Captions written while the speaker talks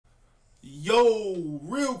Yo,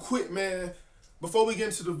 real quick, man, before we get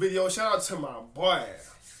into the video, shout out to my boy.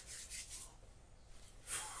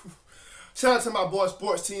 Shout out to my boy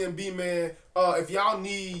Sports TMB, man. If y'all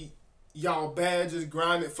need y'all badges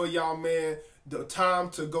grinded for y'all, man, the time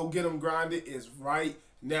to go get them grinded is right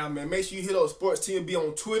now, man. Make sure you hit up Sports TMB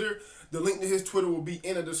on Twitter. The link to his Twitter will be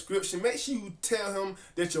in the description. Make sure you tell him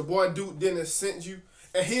that your boy Duke Dennis sent you,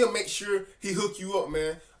 and he'll make sure he hook you up,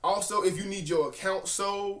 man. Also, if you need your account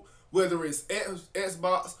sold, whether it's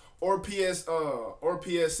Xbox or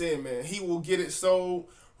PSN, man, he will get it sold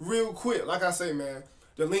real quick. Like I say, man,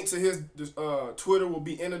 the link to his Twitter will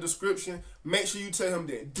be in the description. Make sure you tell him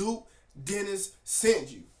that Duke Dennis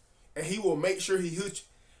sent you, and he will make sure he hooks you.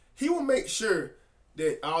 He will make sure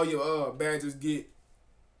that all your badges get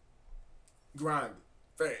grinded.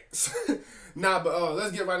 Thanks. Nah, but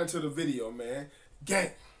let's get right into the video, man.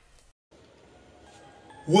 Gang.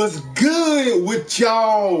 What's good with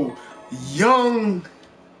y'all young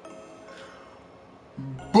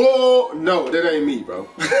boy? No, that ain't me, bro.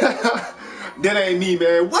 That ain't me,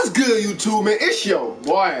 man. What's good, YouTube, man? It's your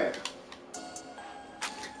boy.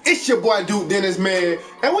 It's your boy Duke Dennis, man.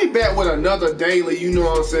 And we back with another daily, you know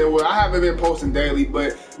what I'm saying? Well, I haven't been posting daily,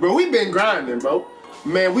 but bro, we been grinding, bro.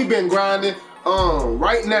 Man, we been grinding.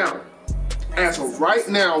 Right now, as of right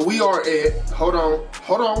now, we are at, hold on.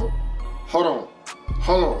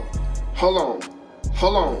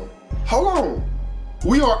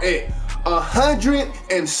 We are at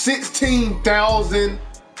 116,000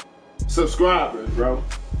 subscribers, bro.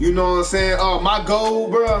 You know what I'm saying? My goal,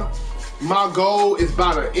 bro. My goal is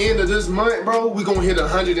by the end of this month, bro. We gonna hit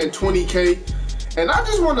 120K. And I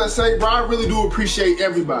just want to say, bro, I really do appreciate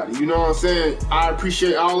everybody. You know what I'm saying? I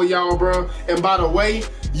appreciate all of y'all, bro. And by the way,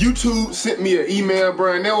 YouTube sent me an email,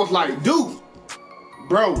 bro, and they was like, dude,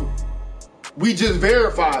 bro, we just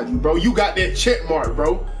verified you, bro. You got that check mark,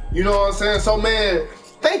 bro. You know what I'm saying? So, man,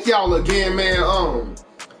 thank y'all again, man.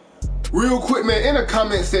 Real quick, man, in the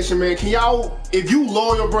comment section, man, can y'all, if you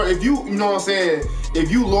loyal, bro, if you know what I'm saying,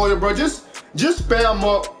 if you loyal, bro, just spam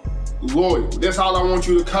up loyal. That's all I want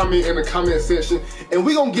you to comment in the comment section, and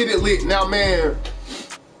we gonna get it lit. Now, man,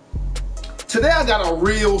 today I got a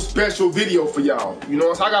real special video for y'all. You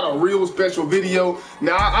know, so I got a real special video.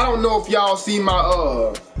 Now, I don't know if y'all see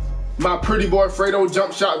my my prettyboyfredo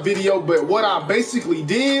jump shot video, but what I basically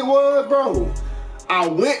did was, bro, I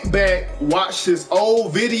went back, watched his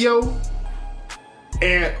old video,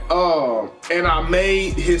 and I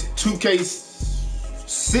made his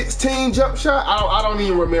 2K16 jump shot. I don't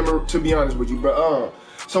even remember, to be honest with you, bro.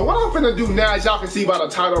 So what I'm finna do now, as y'all can see by the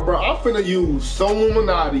title, bro, I'm finna use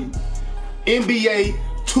SoLLUMINATI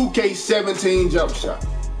NBA2K18 jump shot.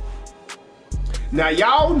 Now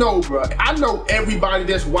y'all know, bro, I know everybody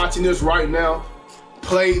that's watching this right now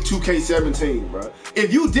played 2K17, bro.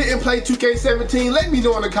 If you didn't play 2K17, let me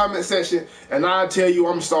know in the comment section, and I'll tell you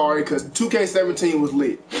I'm sorry, because 2K17 was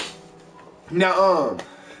lit. Now,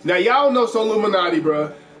 y'all know SoLLUMINATI,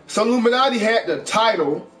 bro. SoLLUMINATI had the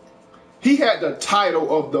title. He had the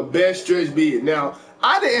title of the best stretch big. Now,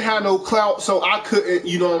 I didn't have no clout, so I couldn't,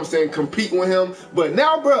 you know what I'm saying, compete with him. But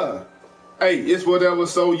now, bro, hey, it's whatever.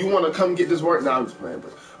 So you want to come get this work? Nah, I'm just playing, bro.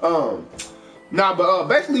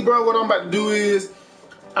 Basically, bro, what I'm about to do is,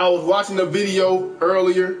 I was watching the video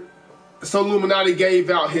earlier. SoLLUMINATI gave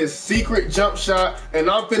out his secret jump shot, and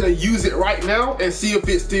I'm finna use it right now and see if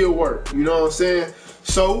it still works. You know what I'm saying?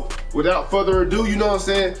 So, without further ado, you know what I'm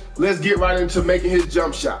saying? Let's get right into making his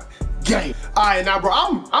jump shot. Gang. Alright, now, bro,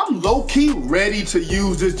 I'm low-key ready to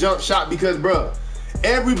use this jump shot because, bro,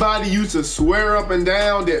 everybody used to swear up and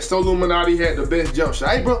down that SoLLUMINATI had the best jump shot.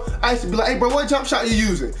 Hey, bro, I used to be like, hey, bro, what jump shot you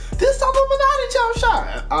using? This SoLLUMINATI jump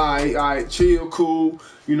shot. Alright, chill, cool.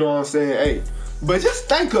 You know what I'm saying? Hey, but just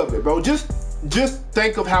think of it, bro. Just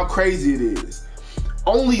think of how crazy it is.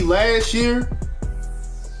 Only last year,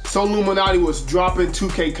 SoLLUMINATI was dropping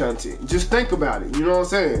 2K content. Just think about it. You know what I'm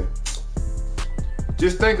saying?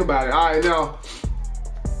 Just think about it. All right, now,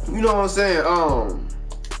 you know what I'm saying? All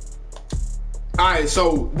right,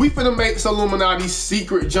 so we finna make SoLLUMINATI's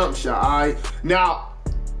secret jump shot. All right, now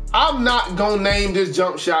I'm not gonna name this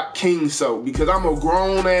jump shot King So because I'm a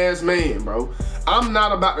grown ass man, bro. I'm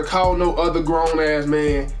not about to call no other grown ass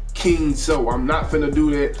man King So. I'm not finna do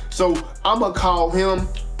that. So I'ma call this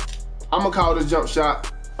jump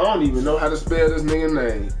shot. I don't even know how to spell this nigga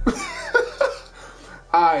name.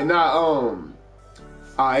 Alright, now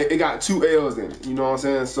alright, it got 2 L's in it. You know what I'm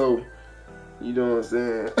saying? So, you know what I'm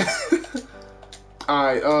saying?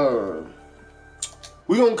 Alright,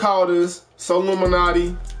 we gonna call this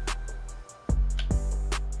SoLLUMINATI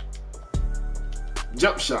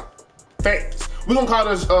jump shot. Facts. We're gonna call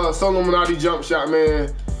this SoLLUMINATI jump shot,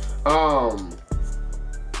 man.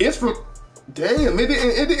 It's from, damn, it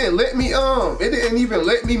didn't let me, it didn't even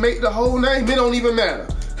let me make the whole name. It don't even matter.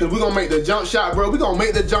 Cause we're gonna make the jump shot, bro. We're gonna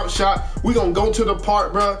make the jump shot. We're gonna go to the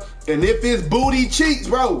park, bro. And if it's booty cheeks,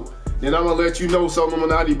 bro, then I'm gonna let you know,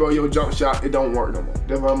 SoLLUMINATI, bro, your jump shot, it don't work no more.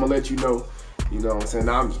 That's what I'm gonna let you know. You know what I'm saying?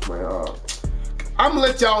 Now I'm just playing. I'm gonna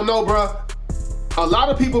let y'all know, bro. A lot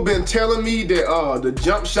of people been telling me that the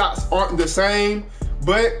jump shots aren't the same,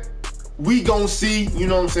 but we gonna see, you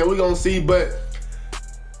know what I'm saying? We gonna see, but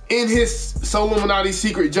in his SoLLUMINATI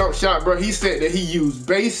secret jump shot, bro, he said that he used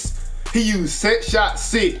set shot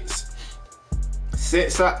 6.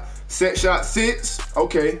 Set shot 6,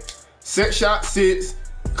 okay. Set shot 6,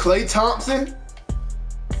 Klay Thompson,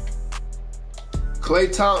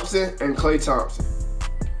 and Klay Thompson.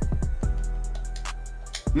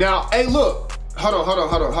 Now, hey, look, hold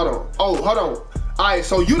on. Oh, hold on. All right,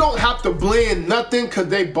 so you don't have to blend nothing because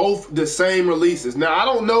they both the same releases. Now, I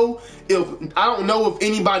don't know if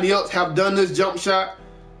anybody else have done this jump shot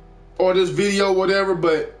or this video, whatever,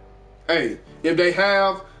 but hey, if they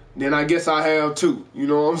have, then I guess I have too. You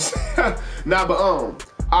know what I'm saying? Nah, but all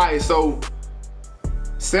right, so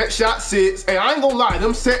set shot 6. Hey, I ain't gonna lie,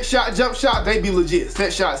 them set shot jump shot, they be legit.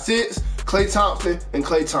 Set shot 6, Klay Thompson and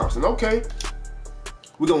Klay Thompson. Okay.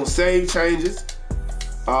 We're gonna save changes.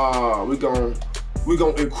 We're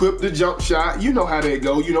gonna equip the jump shot. You know how they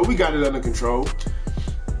go. You know we got it under control.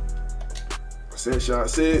 Set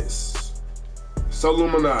shot 6.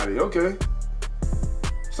 SoLLUMINATI. Okay.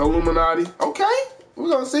 SoLLUMINATI. Okay.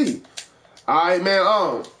 We're gonna see. All right,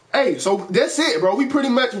 man. Hey, so that's it, bro. We pretty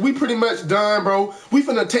much done, bro. We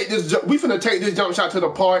finna take this jump shot to the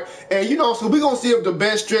park, and you know, so we gonna see if the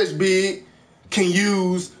best stretch big can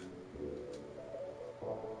use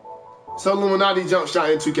SoLLUMINATI jump shot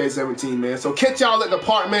in 2K17, man. So catch y'all at the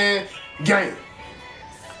park, man. Gang.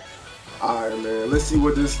 All right, man. Let's see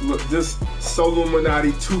what this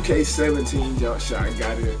SoLLUMINATI 2K17 jump shot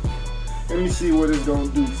got in. Let me see what it's gonna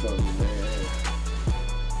do for me, man.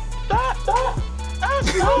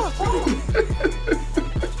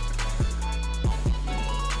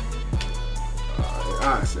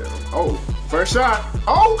 Alright, so, oh, first shot.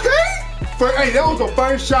 Okay. Hey, that was the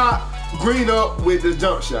first shot. Green up with this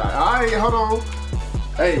jump shot. Alright, hold on.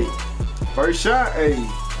 Hey, first shot. Hey.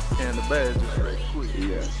 And the bad just right quick.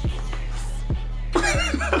 Yeah.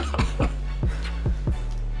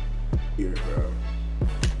 Here, bro.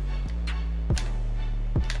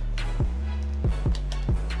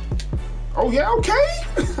 Oh yeah, okay.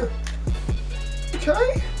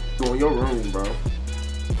 Okay. Go in your room, bro.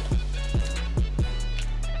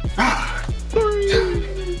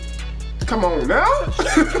 Come on now.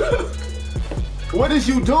 What is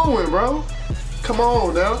you doing, bro? Come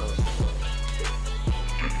on now.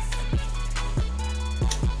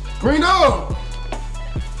 Green up.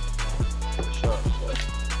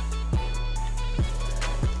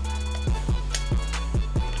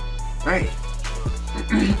 Hey.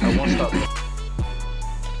 I won't stop.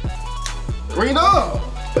 Green up.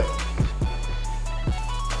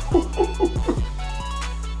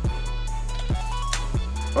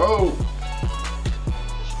 Oh.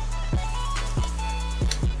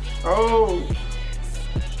 Oh.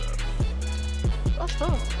 That's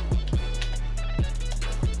tough.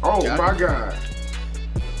 Oh my God.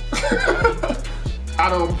 I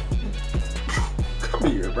don't.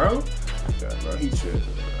 Come here, bro. God, bro, he tripping.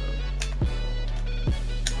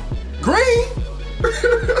 Green.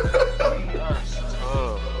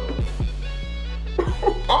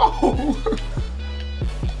 Oh.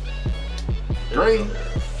 Green.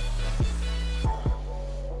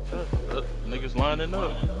 Niggas lining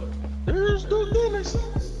up. There's no limits.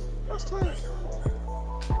 That's tough.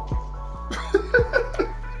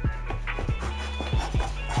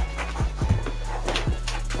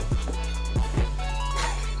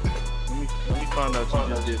 Let me find out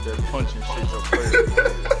you just did that punching shit your player.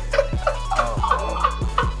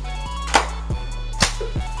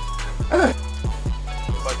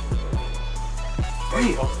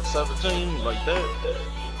 Like off the 17, like that.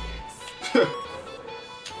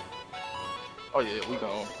 Oh yeah, we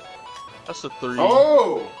gone. That's a 3.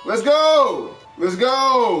 Oh, let's go. Let's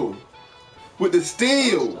go. With the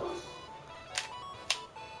steal.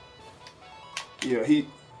 Yeah, he.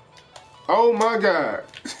 Oh my God.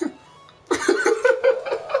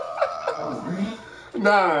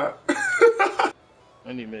 Nah.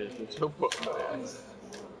 I need me to jump up, man.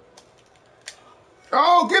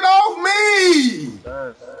 Oh, get off me!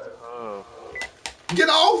 That's tough. Get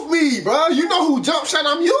off me, bro. You know who jump shot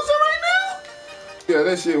I'm using right now? Yeah,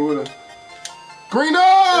 that shit would've. Green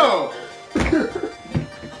up!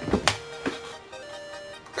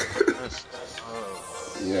 That's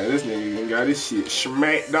tough. Yeah, Yeah, this nigga even got his shit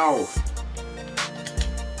smacked off.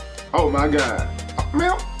 Oh my god. Oh,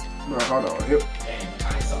 man. No, hold on. Hip.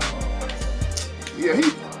 Yeah,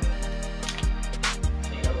 he.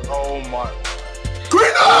 Oh my.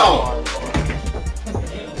 Green on!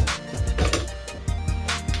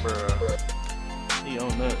 Bruh. He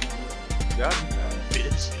on that. Got him.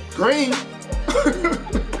 Bitch. Green.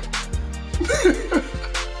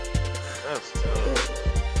 That's tough.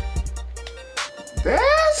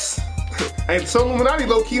 That's. Hey, SoLLUMINATI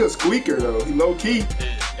low key a squeaker though. He low key.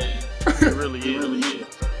 It really is.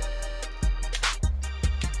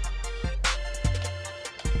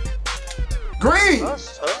 Green.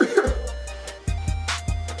 That's tough.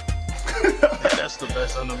 That's the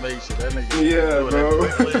best animation. That nigga. Yeah, bro.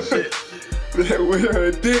 That shit. With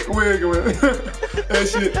her dick wiggling. That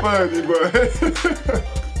shit funny, bro.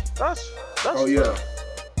 That's oh yeah.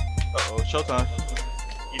 Uh-oh, showtime.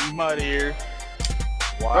 Get him out of here.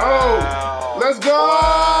 Wow. Oh, let's go!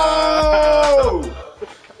 Wow.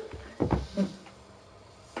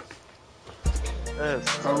 That's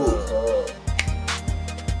Oh.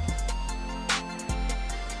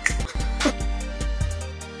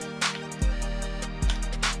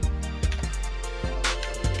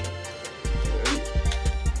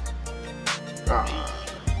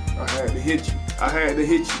 I had to hit you. I had to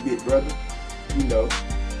hit you, big brother. You know.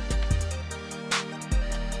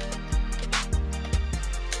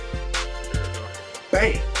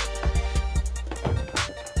 Bam.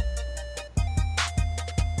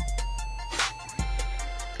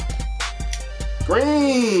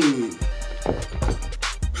 Green.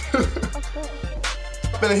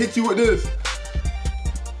 I'm gonna hit you with this.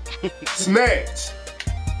 Snatch.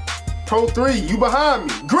 Pro 3, you behind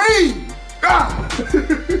me. Green. Ah!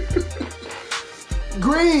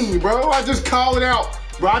 Green, bro. I just called out.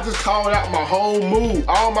 Bro, I just called out my whole move.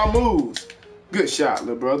 All my moves. Good shot,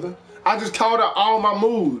 little brother. I just called out all my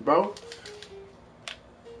moves, bro.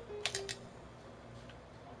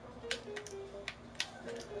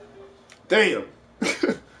 Damn.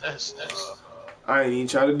 That's I ain't even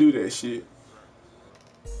try to do that shit.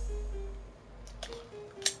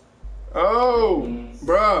 Oh,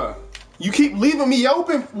 bruh. You keep leaving me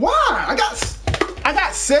open. Why? I got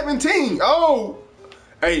 17. Oh.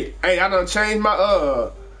 Hey, I done changed my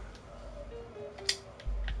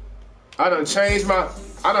I done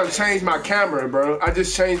changed my camera, bro. I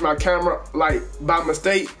just changed my camera like by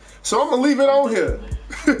mistake. So I'm gonna leave it on here.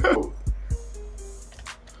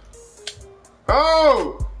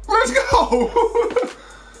 Oh, let's go.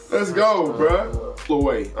 Let's go, bro.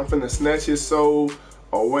 Away. I'm finna snatch his soul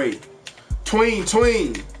away. Tween.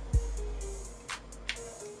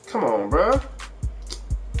 Come on, bro.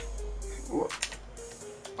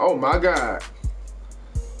 Oh my God.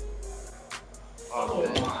 oh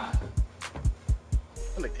man.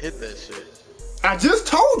 I like hit that shit. I just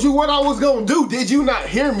told you what I was gonna do. Did you not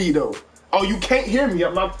hear me though? Oh, you can't hear me.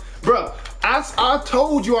 I'm not, bruh. I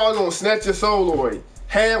told you I was gonna snatch your soul away.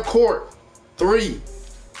 Half court, 3,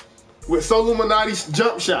 with SoLLUMINATI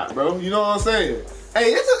jump shot, bro. You know what I'm saying?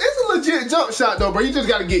 Hey, it's a legit jump shot though, bro. You just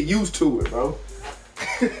gotta get used to it, bro.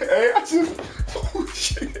 Hey, oh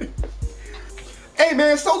shit. Hey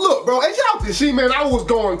man, so look, bro, as y'all can see, man, I was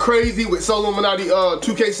going crazy with SoLLUMINATI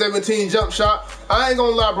 2K17 jump shot. I ain't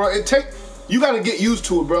gonna lie, bro. You gotta get used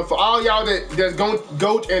to it, bro. For all y'all that's gonna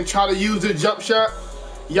go and try to use this jump shot,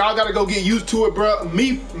 y'all gotta go get used to it, bro.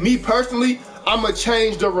 Me personally, I'ma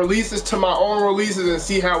change the releases to my own releases and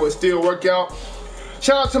see how it still work out.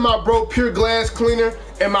 Shout out to my bro Pure Glass Cleaner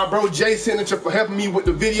and my bro Jay Signature for helping me with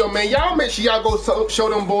the video, man. Y'all make sure y'all go show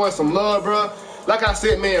them boys some love, bro. Like I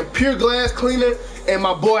said, man, Pure Glass Cleaner and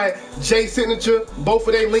my boy Jay Signature, both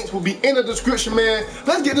of their links will be in the description, man.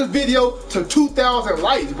 Let's get this video to 2,000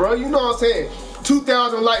 likes, bro. You know what I'm saying?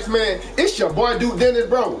 2,000 likes, man. It's your boy Dude Dennis,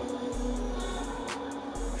 bro.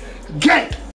 Gang!